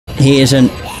he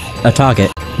isn't a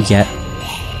target yet.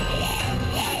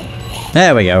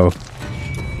 There we go.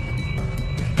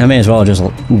 I may as well just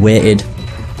waited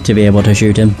to be able to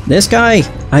shoot him. This guy,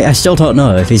 I still don't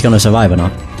know if he's going to survive or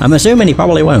not. I'm assuming he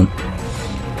probably won't.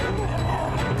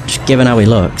 Just given how he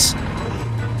looks.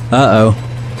 Uh-oh.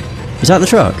 Is that the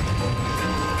truck?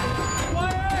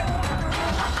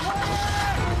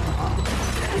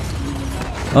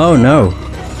 Oh no.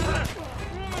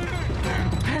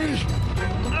 Hey,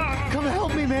 come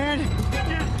help me, man.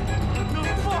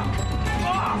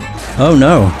 Oh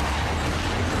no.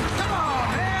 Come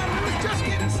on, man. It was just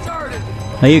getting started.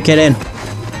 Are you kidding?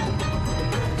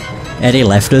 Eddie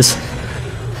left us.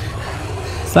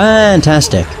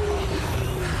 Fantastic.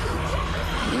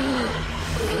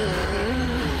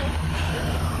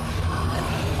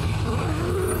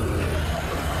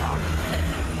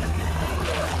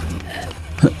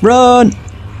 Run!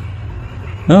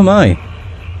 Oh my.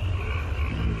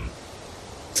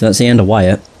 So that's the end of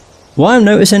Wyatt. What I'm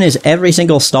noticing is every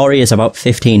single story is about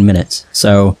 15 minutes.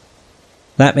 So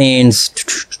that means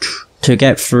to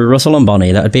get through Russell and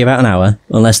Bonnie, that would be about an hour,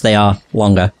 unless they are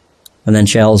longer. And then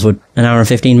Shells would an hour and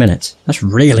 15 minutes. That's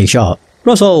really short.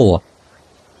 Russell!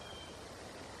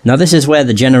 Now this is where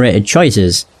the generated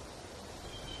choices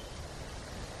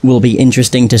will be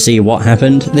interesting to see what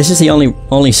happened. This is the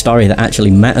only story that actually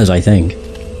matters, I think.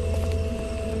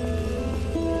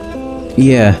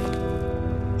 Yeah.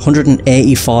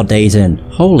 184 days in.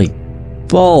 Holy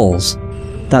balls.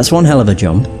 That's one hell of a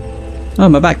jump. Oh,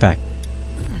 my backpack.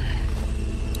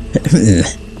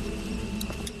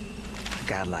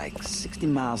 Got like 60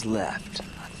 miles left,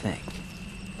 I think.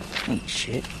 Ain't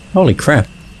shit. Holy crap.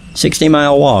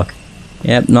 60-mile walk.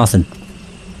 Yep, nothing.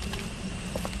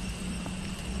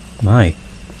 My.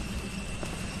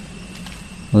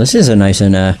 Well, this is a nice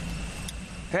and,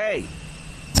 Hey!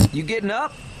 You getting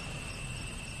up?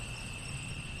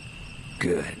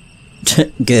 Good.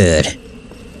 good.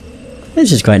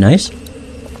 This is quite nice.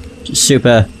 Just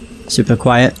super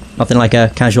quiet. Nothing like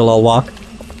a casual old walk.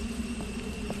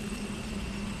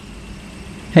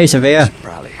 Hey, Severe. Should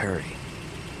probably hurry.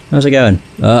 How's it going?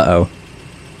 Uh-oh.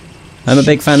 I'm a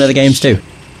big fan of the games too.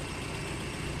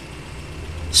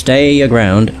 Stay your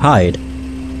ground. Hide.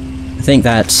 I think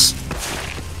that's...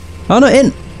 Oh, not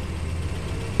in!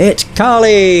 It's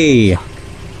Carly!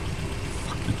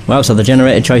 Wow, so the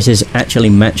generated choices actually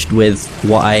matched with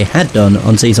what I had done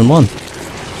on Season 1.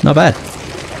 Not bad.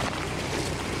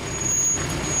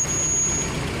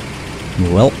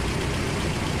 Well.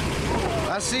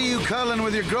 I see you cuddling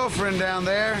with your girlfriend down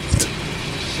there.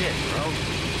 Shit, bro.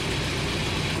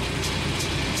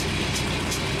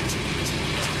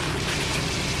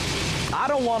 I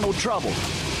don't want no trouble.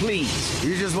 Please.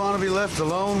 You just want to be left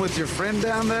alone with your friend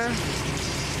down there?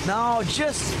 No,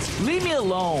 just leave me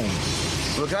alone.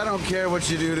 Look, I don't care what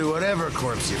you do to whatever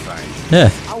corpse you find.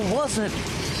 Yeah. I wasn't...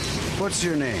 What's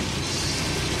your name?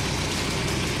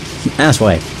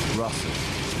 Assway. Russell.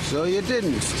 So you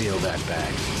didn't steal that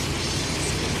bag.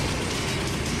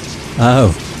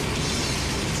 Oh.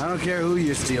 I don't care who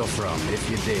you steal from, if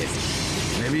you did.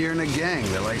 Maybe you're in a gang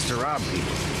that likes to rob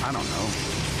people. I don't know.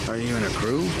 Are you in a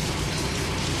crew?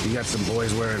 You got some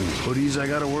boys wearing hoodies I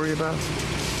gotta worry about?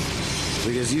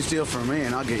 Because you steal from me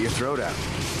and I'll get your throat out.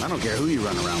 I don't care who you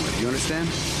run around with, you understand?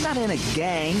 Not in a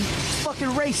gang. It's fucking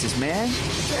racist, man.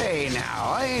 Hey now,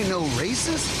 I ain't no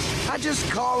racist. I just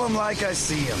call them like I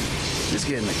see them. Just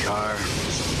get in the car.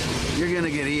 You're gonna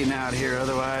get eaten out here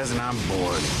otherwise, and I'm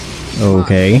bored.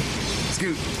 Okay.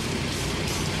 Scoot.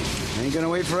 Ain't gonna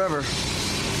wait forever.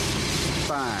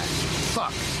 Fine.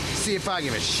 Fuck. See if I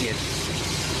give a shit.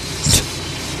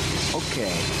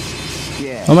 Okay.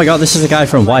 Yeah. Oh my god, this is the guy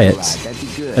from Wyatt's. That'd be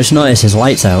good. I just noticed his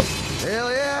lights out. Hell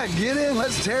yeah, get in.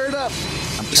 Let's tear it up.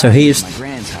 So he's... My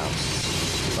grand's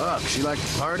house. Fuck, she like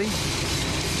to party?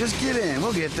 Just get in.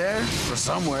 We'll get there. Or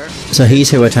somewhere. So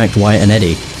he's who attacked Wyatt and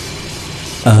Eddie.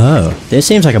 Oh, this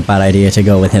seems like a bad idea to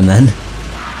go with him then.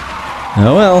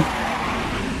 Oh well.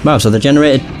 Wow, so the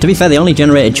generated... To be fair, the only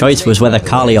generated choice was whether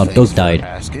Carly or Doug died.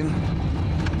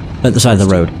 At the side of the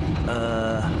road.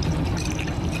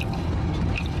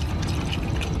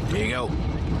 Here you go.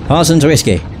 Parsons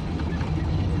Whiskey.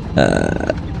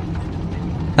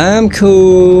 I'm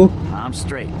cool. I'm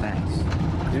straight, thanks.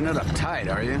 You're not uptight,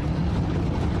 are you?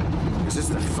 This is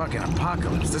the fucking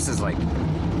apocalypse. This is like...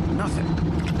 nothing.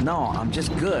 No, I'm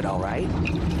just good, alright?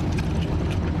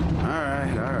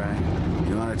 Alright, alright.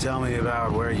 You want to tell me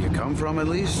about where you come from, at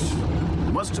least?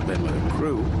 Must have been with a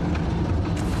crew.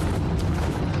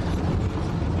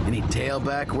 Any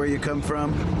tailback where you come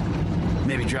from?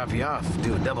 Maybe drop you off,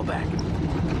 do a double back.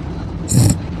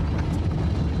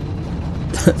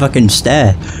 Fucking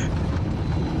stare.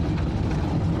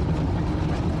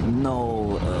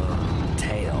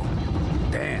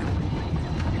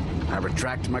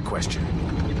 my question.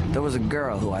 There was a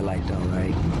girl who I liked, all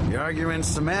right. You're arguing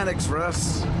semantics,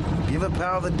 Russ. Give a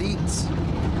pal the deets.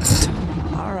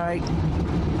 All right.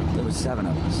 There was 7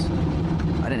 of us.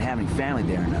 I didn't have any family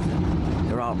there or nothing.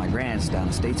 They were all at my grand's down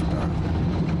in Statesboro.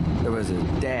 There was a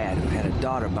dad who had a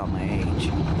daughter about my age.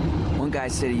 One guy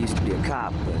said he used to be a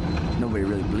cop, but nobody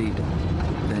really believed him.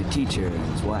 Then a teacher and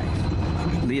his wife.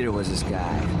 Leader was this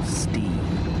guy, Steve.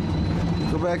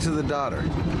 Go back to the daughter.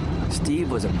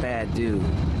 Steve was a bad dude,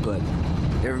 but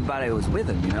everybody was with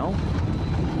him, you know?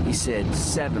 He said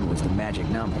 7 was the magic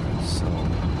number, so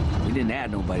we didn't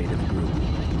add nobody to the group.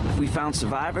 If we found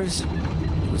survivors,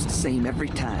 it was the same every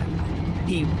time.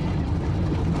 He...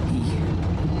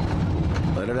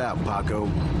 Let it out, Paco.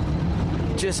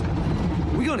 Just...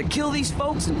 We gonna kill these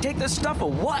folks and take their stuff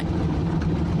or what?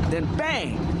 Then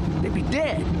bang! They'd be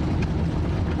dead.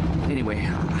 Anyway,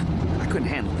 I couldn't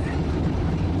handle that.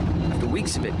 After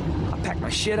weeks of it, I packed my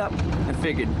shit up and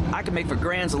figured I could make for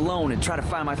Grands alone and try to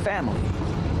find my family.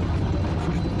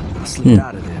 I slipped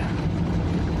out of there.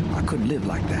 I couldn't live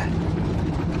like that.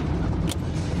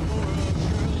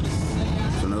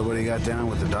 So nobody got down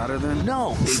with the daughter then?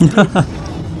 No, they didn't.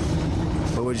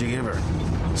 What would you give her?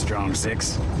 Strong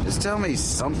 6? Just tell me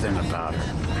something about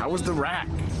her. How was the rack?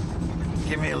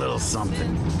 Give me a little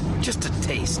something. Just a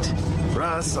taste.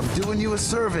 Russ, I'm doing you a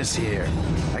service here.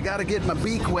 I gotta get my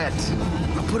beak wet.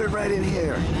 I'll put it right in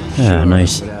here. Ah,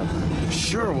 nice. Whatever.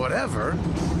 Sure, whatever.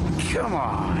 Come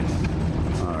on.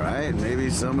 Alright, maybe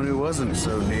someone who wasn't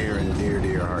so near and dear to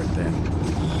your heart then.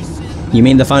 You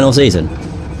mean the final season?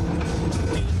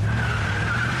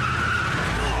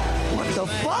 What the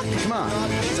fuck? Come on.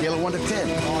 Scale of 1 to 10.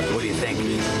 What do you think?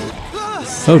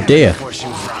 Oh dear. Before she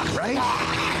was rock, right?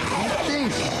 What do you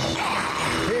think?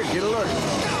 Here, get alert.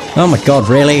 Oh my god,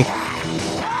 really?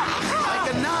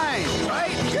 Like a 9,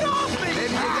 right? Get off me!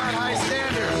 Maybe you got high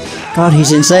standards. God,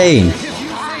 he's insane. If you say 5,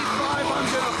 I'm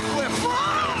gonna flip.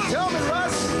 Tell me,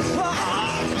 Russ.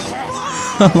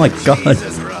 Oh my god.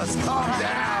 Jesus, Russ, calm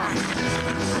down.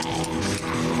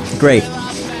 Great.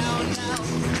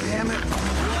 Damn it.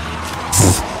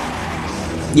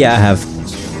 Yeah, I have.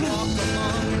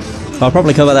 I'll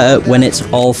probably cover that up when it's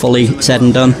all fully said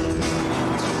and done.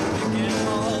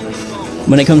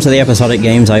 When it comes to the episodic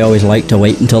games, I always like to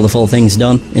wait until the full thing's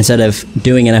done, instead of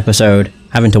doing an episode,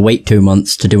 having to wait 2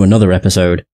 months to do another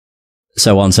episode,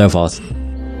 so on and so forth.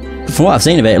 From what I've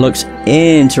seen of it, it looks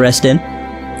interesting.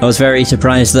 I was very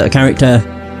surprised that a character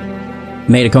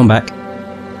made a comeback.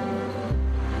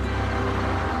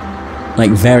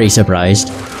 Like, very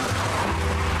surprised.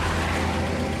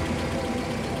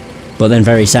 But then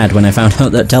very sad when I found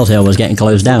out that Telltale was getting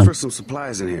closed down. For some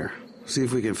supplies in here. See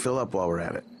if we can fill up while we're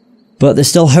at it. But there's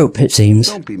still hope, it seems.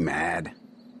 Don't be mad.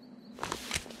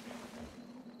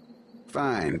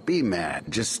 Fine, be mad.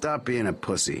 Just stop being a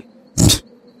pussy.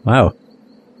 Wow.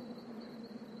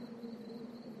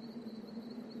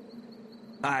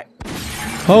 Alright.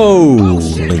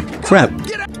 Holy crap.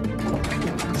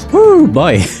 Woo,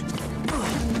 boy.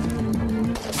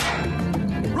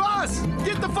 Ross,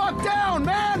 get the fuck down,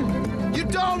 man! You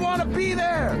don't want to be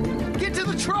there! Get to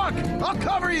the truck! I'll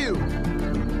cover you!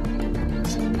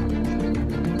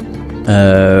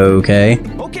 Okay.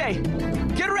 Okay,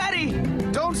 get ready!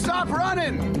 Don't stop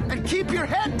running! And keep your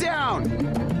head down!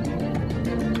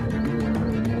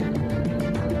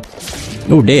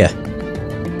 Oh dear.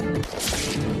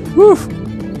 Woo.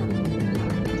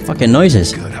 Fucking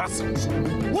noises. Good hustle.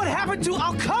 What happened to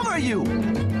I'll cover you?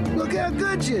 Look how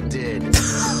good you did.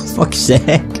 Fuck's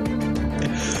sake.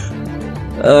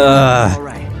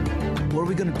 Alright, what are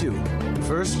we gonna do?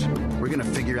 First, we're gonna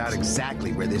figure out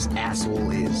exactly where this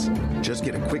asshole is. Just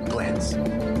get a quick glance.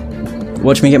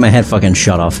 Watch me get my head fucking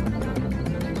shot off.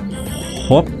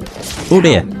 Whoop. Oh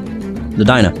dear. The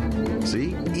diner.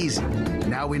 See? Easy.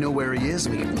 Now we know where he is,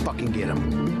 we can fucking get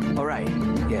him. Alright,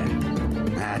 yeah.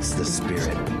 That's the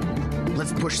spirit.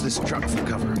 Let's push this truck for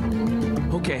cover.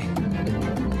 Okay.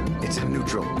 It's in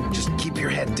neutral. Just keep your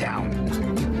head down.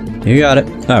 You got it.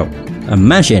 Oh,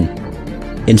 imagine.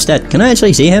 Instead, can I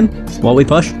actually see him while we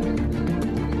push?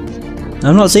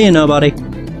 I'm not seeing nobody.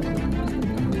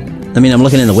 I mean, I'm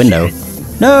looking in the window.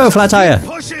 No, flat tire.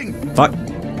 Pushing! Fuck.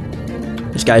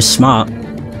 This guy's smart.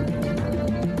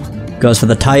 Goes for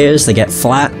the tires, they get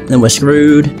flat, then we're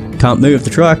screwed. Can't move the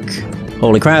truck.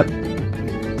 Holy crap.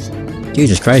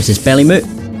 Jesus Christ, this barely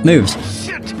moves.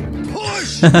 Shit!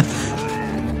 Push!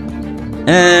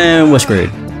 And we're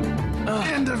screwed.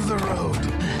 End of the road.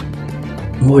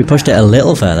 Well, we pushed it a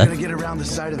little We're further. gonna get around the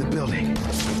side of the building.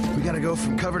 We gotta go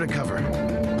from cover to cover.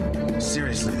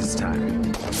 Seriously this time.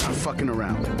 Not fucking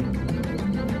around.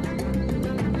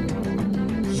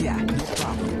 Yeah, no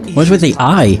problem. What's with the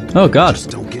eye? Oh god. Just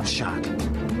don't get shot.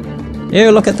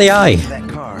 Ew, look at the eye. That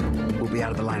car will be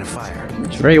out of the line of fire.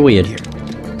 It's very weird. Here.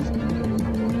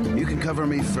 You can cover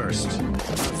me first. I'm not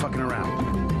fucking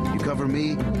around. You cover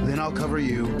me, then I'll cover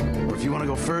you. Or if you want to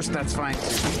go first, that's fine too.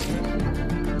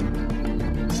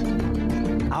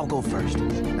 I'll go first.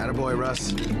 Attaboy,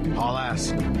 Russ. Haul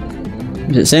ass.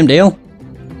 Is it same deal?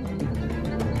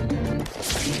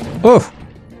 Oh!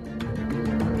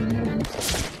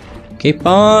 Keep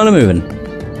on moving.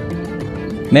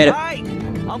 Made it. Alright,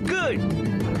 I'm good.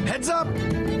 Heads up!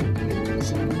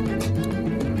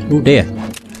 Oh dear.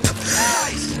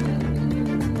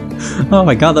 Oh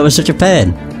my god, that was such a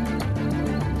pain.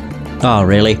 Oh,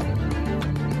 really?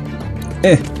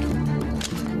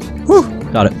 Whew,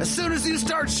 got it. As soon as you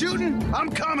start shooting,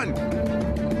 I'm coming!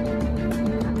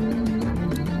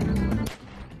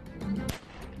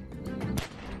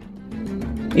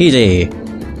 Easy.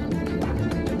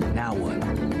 Now what?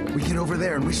 We get over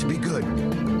there and we should be good.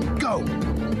 Go!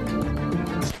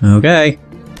 Okay.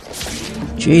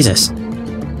 Jesus.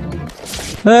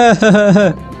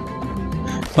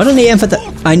 Why didn't he aim for the...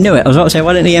 I knew it, I was about to say,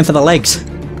 why didn't he aim for the legs?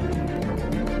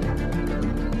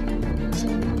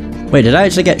 Wait, did I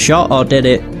actually get shot, or did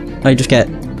it... I just get...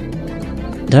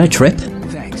 Did I trip?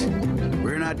 Thanks.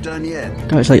 We're not done yet.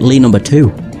 God, it's like Lee number 2.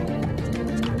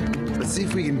 Let's see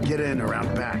if we can get in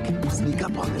around back. Sneak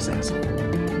up on this asshole.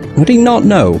 Would he not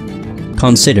know,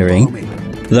 considering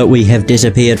that we have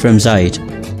disappeared from sight,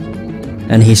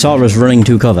 and he saw us running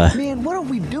to cover? Man, what are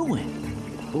we doing?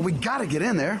 Well, we gotta get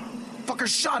in there. Fucker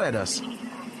shot at us.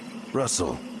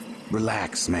 Russell,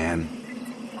 relax, man.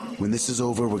 When this is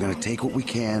over, we're gonna take what we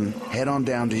can, head on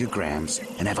down to your Grams,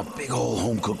 and have a big ol'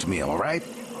 home-cooked meal, alright?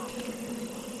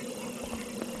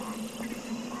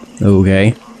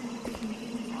 Okay.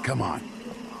 Come on.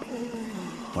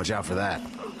 Watch out for that.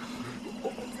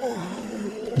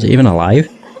 Is it even alive?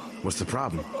 What's the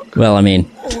problem? Well, I mean,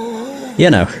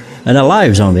 you know, an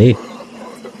alive zombie.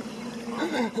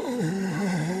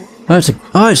 Oh,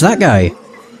 it's that guy.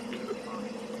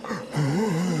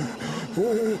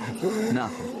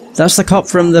 Nothing. That's the cop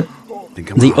from the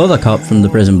other cop from the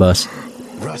prison bus.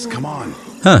 Russ, come on.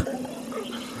 Huh.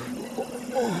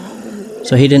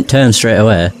 So he didn't turn straight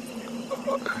away.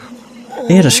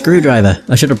 He had a screwdriver.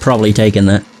 I should have probably taken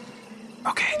that.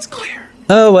 Okay, it's clear.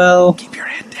 Oh well. Keep your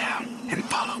head down and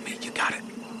follow me. You got it.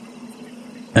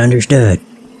 Understood.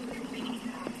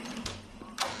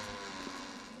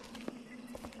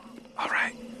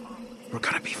 Alright. We're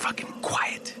gonna be fucking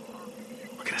quiet.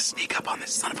 We're gonna sneak up on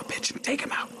this son of a bitch and take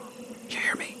him out. You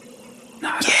hear me?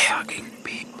 Not a fucking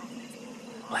peep.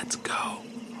 Let's go.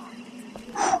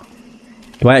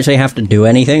 Do I actually have to do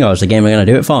anything, or is the game going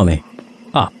to do it for me?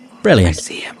 Ah, I brilliant.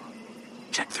 see him.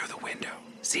 Check through the window.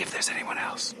 See if there's anyone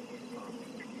else.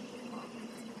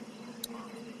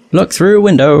 Look through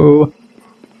window.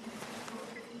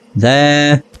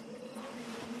 There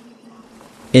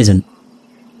isn't.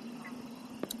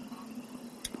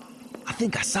 I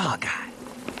think I saw a guy.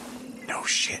 No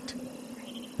shit.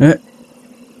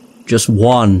 Just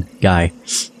one guy.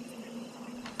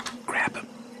 Grab him.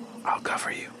 I'll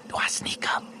cover you. Do I sneak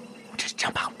up? Or just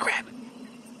jump out and grab him?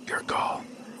 Your call.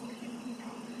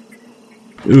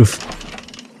 Oof.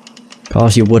 Of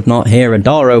course you would not hear a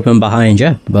door open behind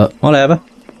you, but whatever.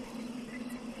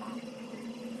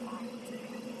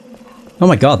 Oh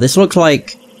my god, this looks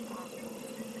like...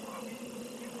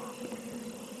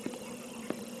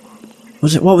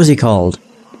 What was he called?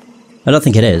 I don't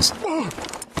think it is.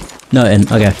 No, it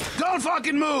isn't. Okay. Don't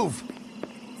fucking move!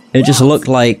 It just looked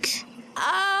like...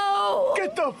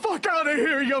 Get the fuck out of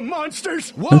here, you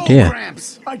monsters! Whoa, Oh dear.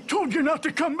 Gramps! I told you not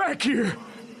to come back here.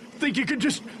 Think you could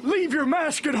just leave your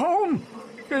mask at home?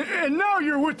 And now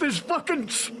you're with this fucking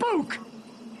spook.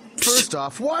 First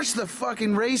off, watch the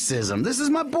fucking racism. This is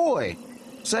my boy.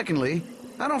 Secondly,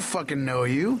 I don't fucking know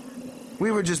you. We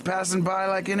were just passing by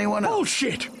like anyone else.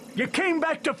 Bullshit! You came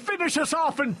back to finish us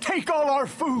off and take all our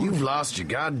food. You've lost your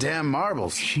goddamn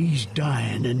marbles. She's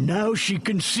dying, and now she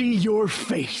can see your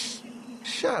face.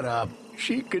 Shut up.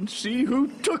 She can see who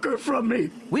took her from me.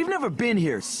 We've never been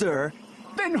here, sir.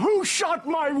 Then who shot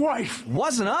my wife?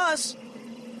 Wasn't us.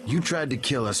 You tried to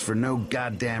kill us for no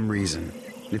goddamn reason.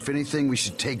 If anything, we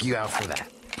should take you out for that.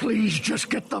 Please just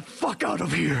get the fuck out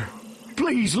of here.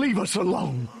 Please leave us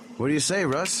alone. What do you say,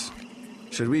 Russ?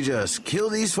 Should we just kill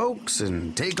these folks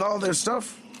and take all their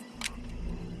stuff?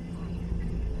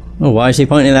 Oh, why is he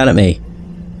pointing that at me?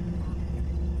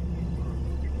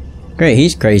 Great,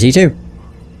 he's crazy too.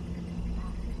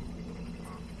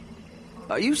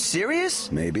 Are you serious?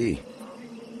 Maybe.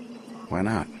 Why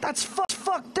not? That's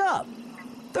fucked up.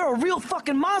 There are real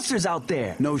fucking monsters out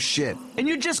there. No shit. And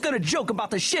you're just gonna joke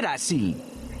about the shit I seen.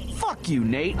 Fuck you,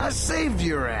 Nate. I saved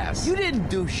your ass. You didn't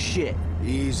do shit.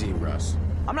 Easy, Russ.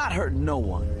 I'm not hurting no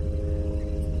one.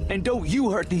 And don't you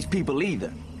hurt these people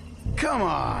either. Come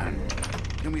on.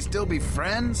 Can we still be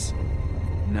friends?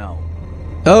 No.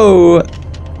 Oh!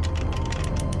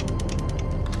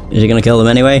 Is he gonna kill them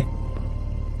anyway?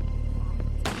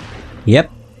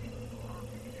 Yep.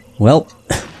 Well.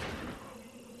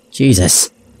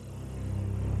 Jesus.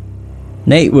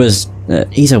 Nate was...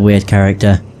 he's a weird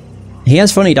character. He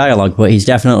has funny dialogue, but he's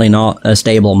definitely not a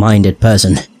stable-minded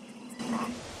person.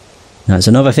 That's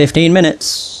another 15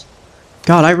 minutes.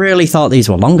 God, I really thought these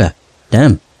were longer.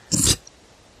 Damn.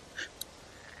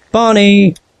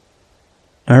 Bonnie!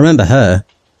 I remember her.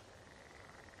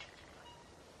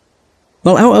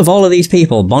 Well, out of all of these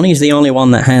people, Bonnie's the only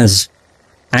one that has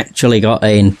actually got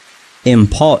an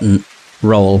important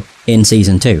role in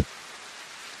Season 2.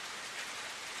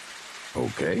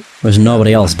 Okay. Whereas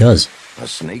nobody else does. A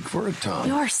snake for a tongue.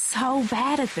 You're so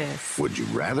bad at this. Would you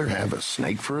rather have a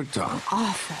snake for a tongue?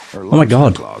 Awful. Or Oh my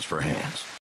God. claws for hands?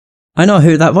 I know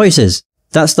who that voice is.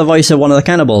 That's the voice of one of the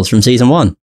cannibals from Season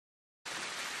 1.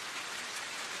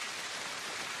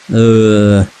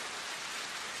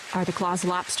 Are the claws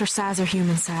lobster size or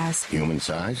human size? Human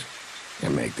size?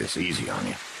 And make this easy on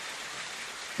you.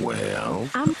 Well,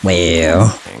 Well...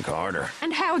 think harder.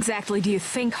 And how exactly do you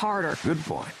think harder? Good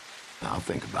point. I'll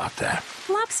think about that.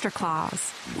 Lobster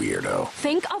claws. Weirdo.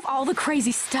 Think of all the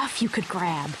crazy stuff you could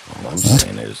grab. All I'm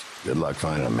saying is, good luck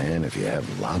finding a man if you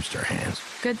have lobster hands.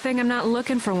 Good thing I'm not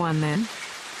looking for one then.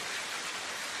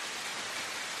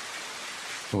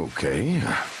 Okay,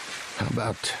 how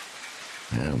about...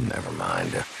 Well, never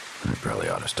mind. I probably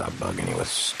ought to stop bugging you with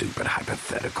stupid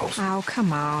hypotheticals. Oh,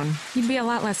 come on. You'd be a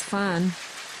lot less fun.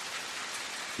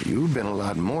 You've been a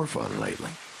lot more fun lately.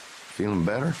 Feeling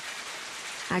better?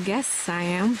 I guess I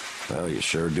am. Well, you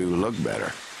sure do look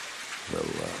better. Though,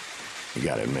 you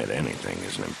gotta admit anything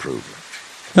is an improvement.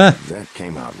 Huh. That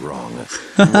came out wrong.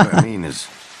 What I mean is...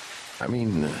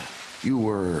 you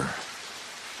were,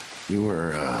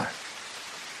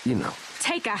 you know.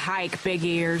 Take a hike, big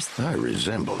ears. I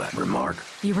resemble that remark.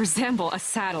 You resemble a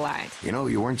satellite. You know,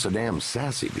 you weren't so damn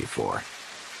sassy before.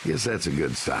 Guess that's a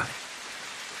good sign.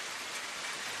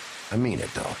 I mean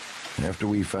it, though. After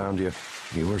we found you,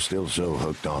 you were still so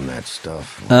hooked on that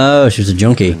stuff. Oh, she was a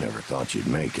junkie. I never thought you'd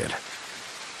make it.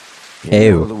 You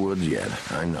ain't out of the woods yet,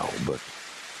 I know, but...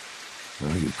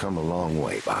 Well, you've come a long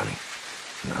way, Bonnie.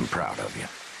 And I'm proud of you.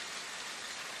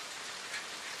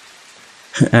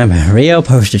 I'm a real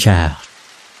poster child.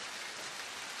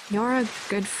 You're a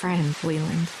good friend,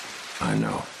 Leland. I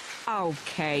know.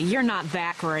 Okay, you're not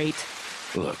that great.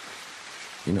 Look,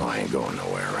 you know I ain't going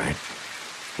nowhere, right?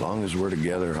 As long as we're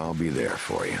together, I'll be there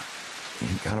for you. You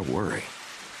ain't gotta worry.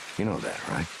 You know that,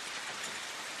 right?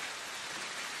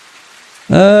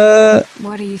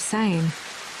 What are you saying?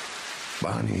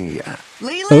 Bonnie,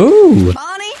 Leland? Ooh.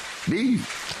 Bonnie? Dee.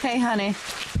 Hey, honey.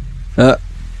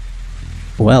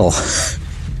 Well.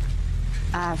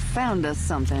 I found us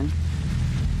something.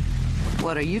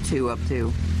 What are you two up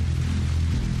to?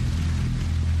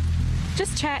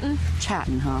 Just chatting.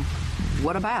 Chatting, huh?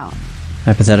 What about?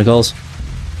 Hypotheticals.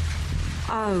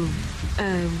 Oh,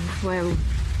 well,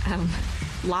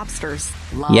 lobsters.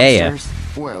 Lobsters.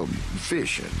 Well,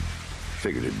 fishing.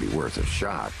 Figured it'd be worth a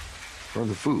shot. For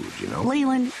the food, you know?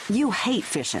 Leland, you hate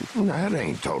fishing. That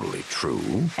ain't totally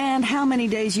true. And how many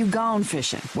days you gone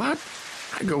fishing? What?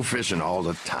 I go fishing all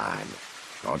the time.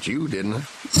 Thought you, didn't I?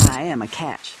 I am a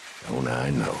catch. Don't I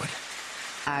know it?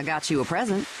 I got you a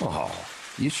present. Oh,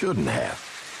 you shouldn't have.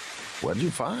 What'd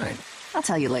you find? I'll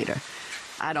tell you later.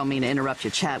 I don't mean to interrupt your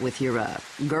chat with your,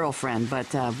 girlfriend, but,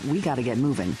 we gotta get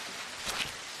moving.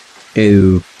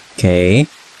 Okay.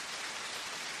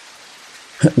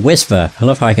 Whisper. I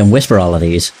love how I can whisper all of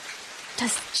these.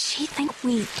 Does she think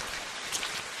we...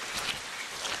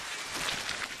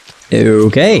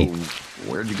 Okay. So,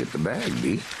 where'd you get the bag,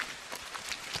 Dee?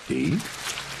 Dee?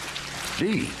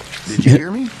 Dee, did you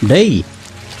hear me? D.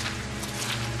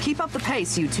 Keep up the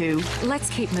pace, you two. Let's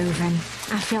keep moving.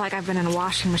 I feel like I've been in a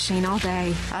washing machine all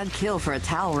day. I'd kill for a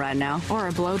towel right now. Or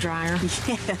a blow dryer.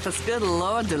 Yes, good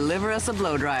Lord, deliver us a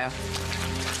blow dryer.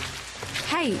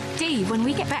 Hey, Dee, when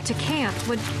we get back to camp,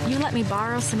 would you let me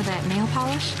borrow some of that nail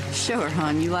polish? Sure,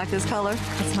 hon. You like this color?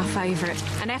 It's my favorite.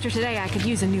 And after today, I could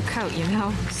use a new coat, you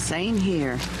know? Same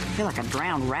here. I feel like a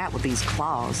drowned rat with these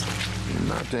claws.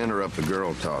 Not to interrupt the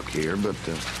girl talk here, but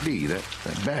Dee, that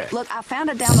bag. Look, I found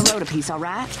it down the road a piece, all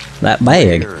right? That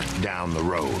bag. Where down the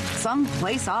road. Some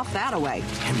place off that away.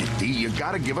 Damn it, Dee, you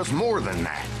gotta give us more than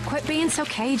that. Quit being so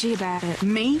cagey about it.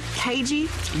 Me? Cagey?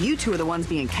 You two are the ones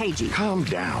being cagey. Calm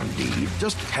down, Dee.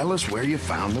 Just tell us where you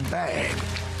found the bag.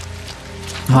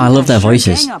 Oh, I love their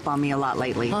voices. Gang up on me a lot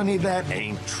lately. Honey, that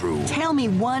ain't true. Tell me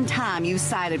one time you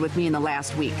sided with me in the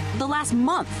last week. The last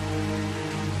month.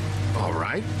 All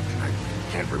right.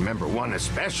 I can't remember one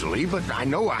especially, but I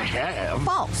know I have.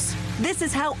 False. This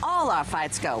is how all our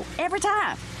fights go. Every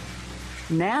time.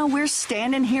 Now we're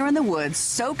standing here in the woods,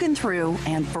 soaking through,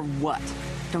 and for what?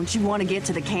 Don't you want to get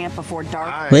to the camp before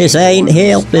dark? This ain't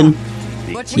helping.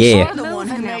 But Yeah. you're the one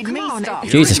who made me stop.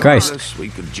 Jesus Christ. We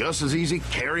could just as easy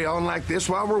carry on like this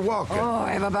while we're walking. Oh,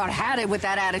 I've about had it with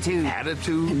that attitude.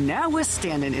 Attitude? And now we're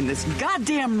standing in this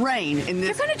goddamn rain in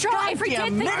this You're gonna drive for goddamn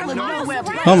good middle of things miles nowhere.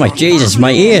 around. Oh my Jesus,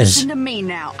 my ears. Listen to me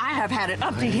now. I have had it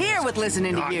up to here with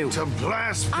listening to Not you. to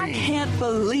blaspheme. I can't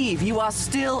believe you are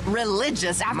still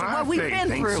religious after My what we've faith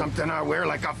been ain't through. something I wear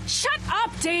like a... Shut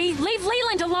up, Dee! Leave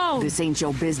Leland alone! This ain't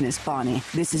your business, Bonnie.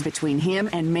 This is between him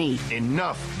and me.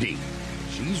 Enough, Dee.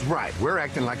 She's right. We're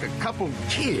acting like a couple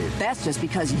kids. That's just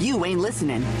because you ain't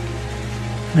listening.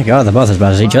 My God, they're both as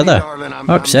bad as each other. Darling, I'm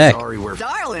Fuck's sake. sorry we're...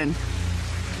 Darling,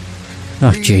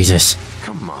 Oh, Jesus.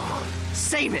 Come on.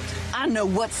 save it. I know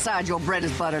what side your bread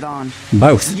is buttered on.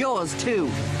 Both. Yours,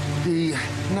 too. Dee,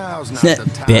 now's not Nah, the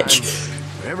time. bitch.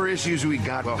 Whatever issues we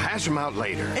got, we'll hash them out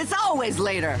later. It's always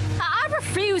later. I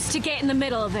refuse to get in the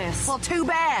middle of this. Well, too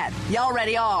bad. You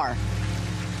already are.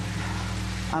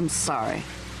 I'm sorry.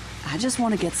 I just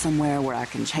want to get somewhere where I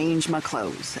can change my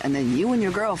clothes, and then you and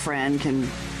your girlfriend can...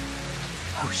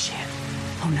 Oh, shit.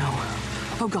 Oh,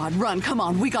 no. Oh, God, run. Come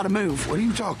on. We gotta move. What are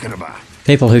you talking about?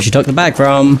 People who she took the bag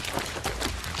from.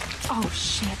 Oh,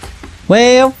 shit.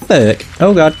 Well, fuck.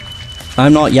 Oh, God.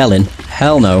 I'm not yelling.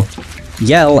 Hell no.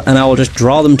 Yell, and I will just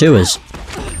draw them to us.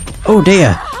 Oh,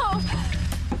 dear.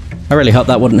 I really hope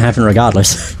that wouldn't happen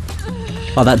regardless.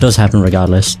 Oh, that does happen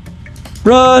regardless.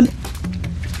 Run!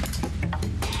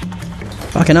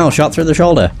 Fucking hell, shot through the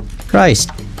shoulder. Christ.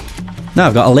 Now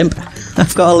I've got a limp.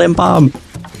 I've got a limp arm.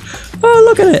 Oh,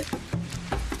 look at it.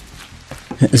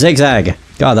 Zigzag.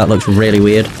 God, that looks really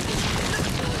weird.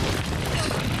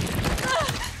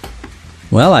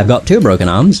 Well, I've got 2 broken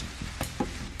arms.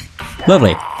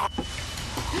 Lovely.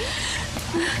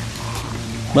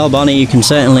 Well, Bonnie, you can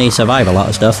certainly survive a lot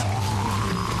of stuff.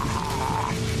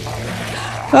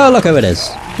 Oh, look who it is.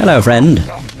 Hello, friend.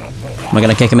 Am I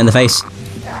gonna kick him in the face?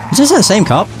 Is this the same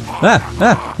cop?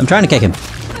 I'm trying to kick him.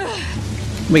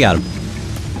 We got him.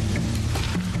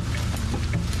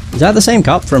 Is that the same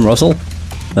cop from Russell?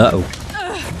 Uh-oh.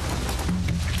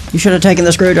 You should have taken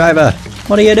the screwdriver.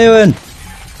 What are you doing?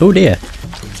 Oh dear.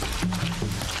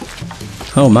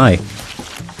 Oh my.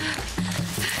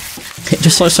 It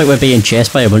just looks like we're being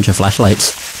chased by a bunch of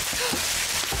flashlights.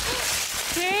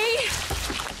 Dee?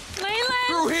 Leland?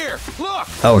 Through here! Look!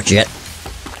 Oh shit.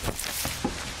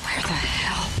 Where the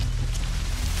hell?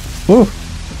 Woo.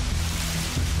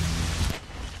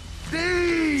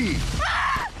 Dee!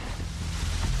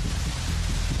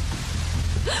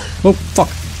 Oh fuck.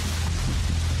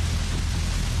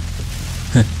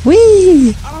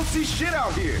 Whee! I don't see shit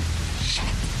out here.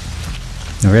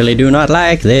 I really do not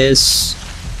like this.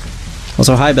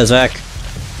 Also, hi Berserk.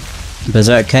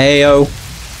 Berserk KO.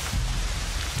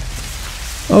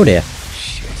 Oh dear.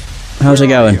 How's it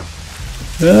going?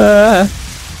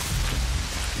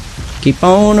 Keep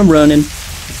on running.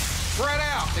 Spread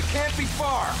out. They can't be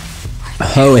far.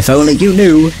 Oh, if only you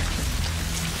knew.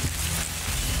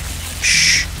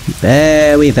 Shh.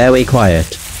 Very, very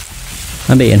quiet.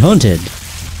 I'm being hunted.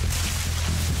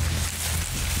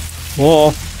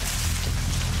 Whoa.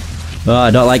 Oh,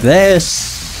 I don't like this.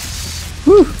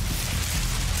 Whew.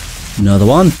 Another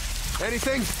one.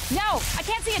 Anything? No, I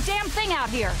can't see a damn thing out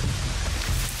here.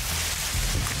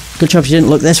 Good job you didn't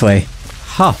look this way.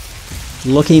 Ha.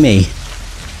 Lucky me.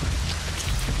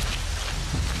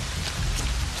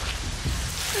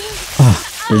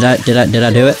 Oh, did I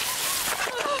do it?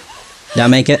 Did I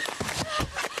make it?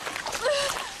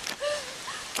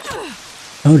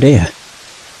 Oh dear.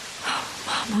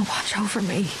 Mama, watch over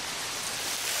me.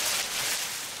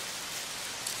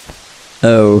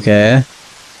 Okay.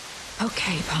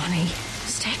 Okay, Bonnie.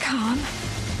 Stay calm.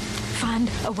 Find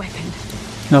a weapon.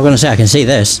 I'm gonna say I can see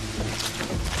this.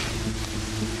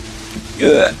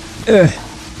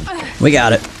 We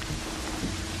got it.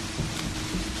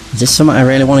 Is this something I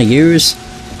really want to use?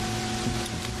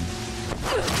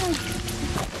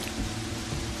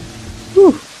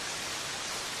 Whew.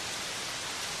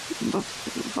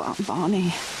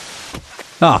 Bonnie.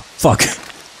 Oh, fuck.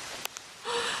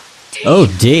 Dee. Oh,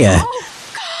 dear. Oh,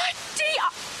 God, Dee,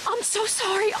 I'm so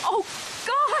sorry. Oh,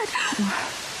 God.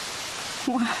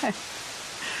 Why?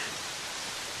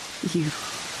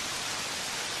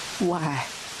 Why?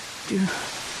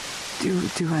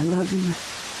 Do I love you?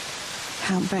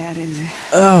 How bad is it?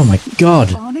 Oh my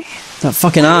god. Bonnie? That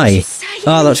fucking eye.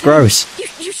 Oh, that's gross.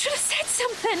 You should have said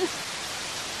something.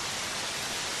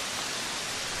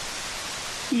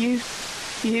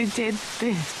 You did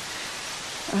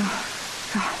this. Oh,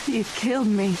 God, you killed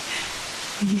me.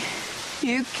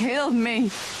 You killed me.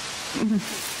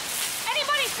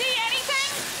 Anybody see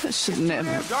anything? I should never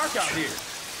have Dark out here.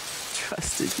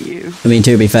 trusted you. I mean,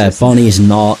 to be fair, Bonnie's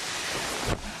not.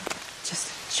 Just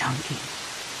a junkie.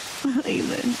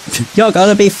 Leland. You're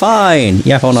gonna be fine.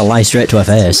 You have to lie straight to her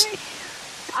face.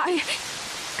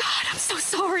 God, I'm so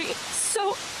sorry.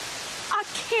 So, I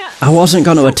can't. I wasn't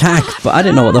gonna attack, but I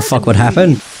didn't know what the fuck would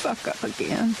happen. Fuck up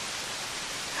again.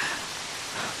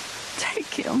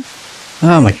 Take him.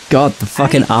 Oh my god, the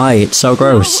fucking eye. It's so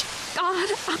gross. Oh, God,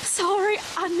 I'm sorry.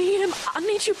 I need him. I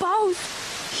need you both.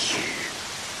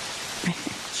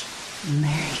 Bitch.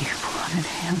 There you wanted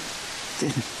him.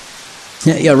 Didn't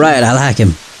Yeah, you're right. I like him.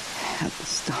 have the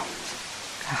stones.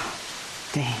 God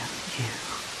damn you.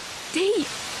 Dee,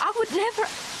 I would never.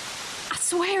 I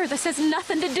swear this has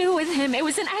nothing to do with him. It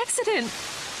was an accident.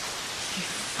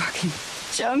 Fucking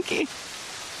junkie.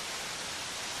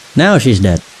 Now she's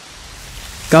dead.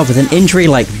 God, with an injury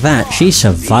like that, she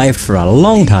survived for a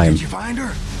long time. Did you find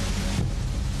her?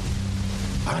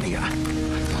 Bonnie, I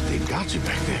thought they'd got you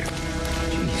back there.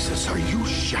 Jesus, are you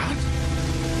shot?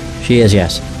 She is,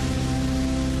 yes.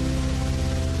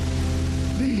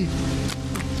 Lee.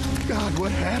 God,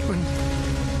 what happened?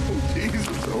 Oh, Jesus.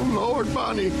 Oh, Lord,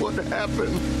 Bonnie, what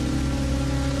happened?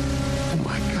 Oh,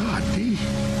 my God, Dee.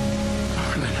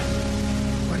 Darling,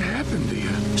 what happened to you?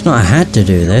 It's not I had to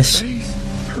do this.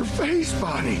 Her face,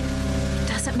 Bonnie.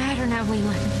 Doesn't matter now,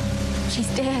 Leland. She's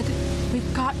dead.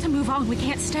 We've got to move on. We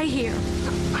can't stay here.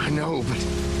 I know, but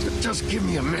just give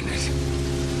me a minute.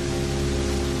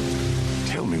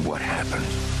 Tell me what happened.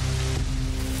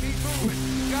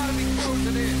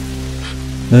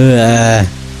 I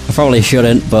probably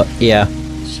shouldn't, but yeah.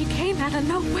 She came out of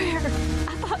nowhere.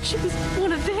 I thought she was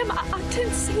one of them. I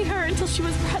didn't see her until she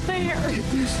was right there. Did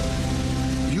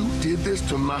this? You did this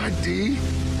to my Dee?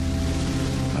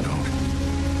 I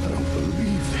don't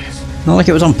believe this. Not like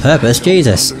it was on purpose, I don't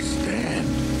Jesus. understand.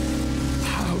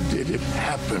 How did it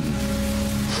happen?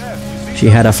 She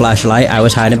had a flashlight, I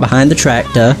was hiding behind the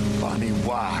tractor. Bonnie,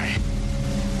 why?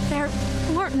 There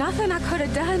weren't nothing I could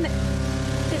have done.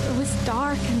 It was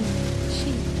dark and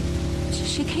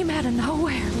she came out of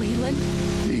nowhere, Leland.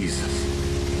 Jesus.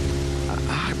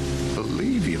 I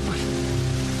believe you, but...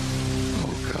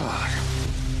 Oh, God.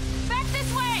 Back this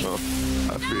way! Oh,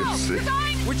 I feel sick.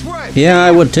 Which way? Yeah,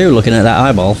 I would too, looking at that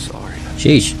eyeball. Sorry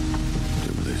Sheesh. to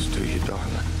do this to you, darling.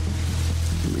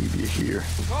 Leave you here.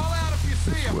 Call out if you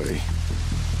see This him. way.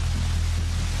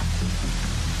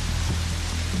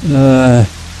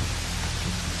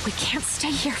 We can't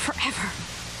stay here forever.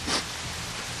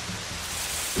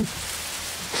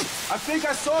 I think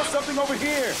I saw something over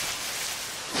here.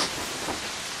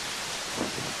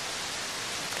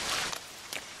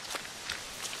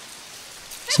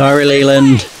 Sorry,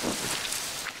 Leland.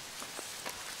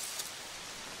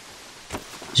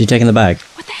 Is she taking the bag?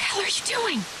 What the hell are you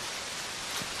doing?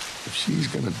 If she's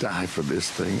gonna die for this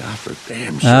thing, I for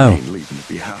damn sure Oh. ain't leaving it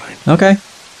behind. Okay.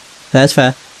 That's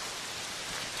fair.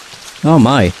 Oh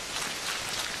my.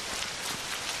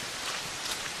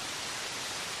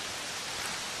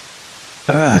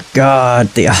 Oh god,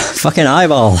 the fucking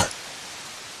eyeball.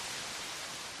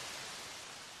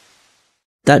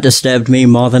 That disturbed me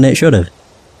more than it should have.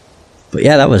 But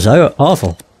yeah, that was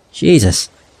awful. Jesus.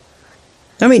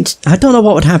 I mean, I don't know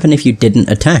what would happen if you didn't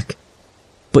attack.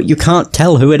 But you can't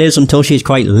tell who it is until she's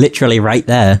quite literally right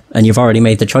there, and you've already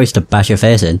made the choice to bash your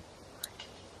face in.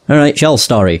 Alright, Shell's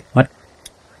story. What?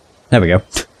 There we go.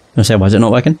 I say, why is it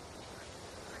not working?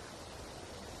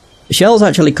 Shell's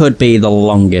actually could be the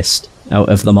longest out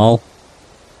of them all.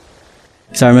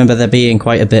 So I remember there being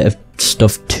quite a bit of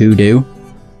stuff to do.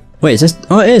 Wait, is this?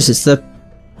 Oh, it is. It's the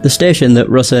station that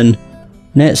Russ and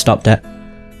Nate stopped at.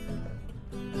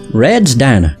 Red's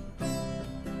Diner.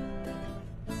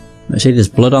 I see there's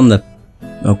blood on the...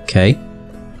 Okay.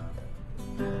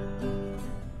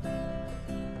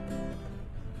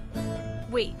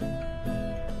 Wait.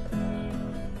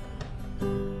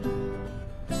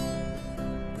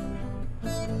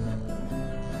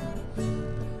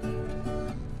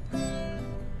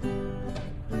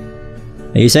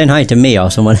 you saying hi to me or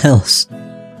someone else?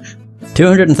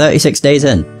 236 days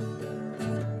in.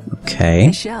 Okay.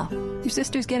 Michelle, your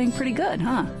sister's getting pretty good,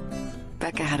 huh?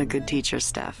 Becca had a good teacher,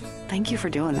 Steph. Thank you for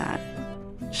doing that.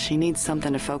 She needs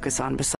something to focus on besides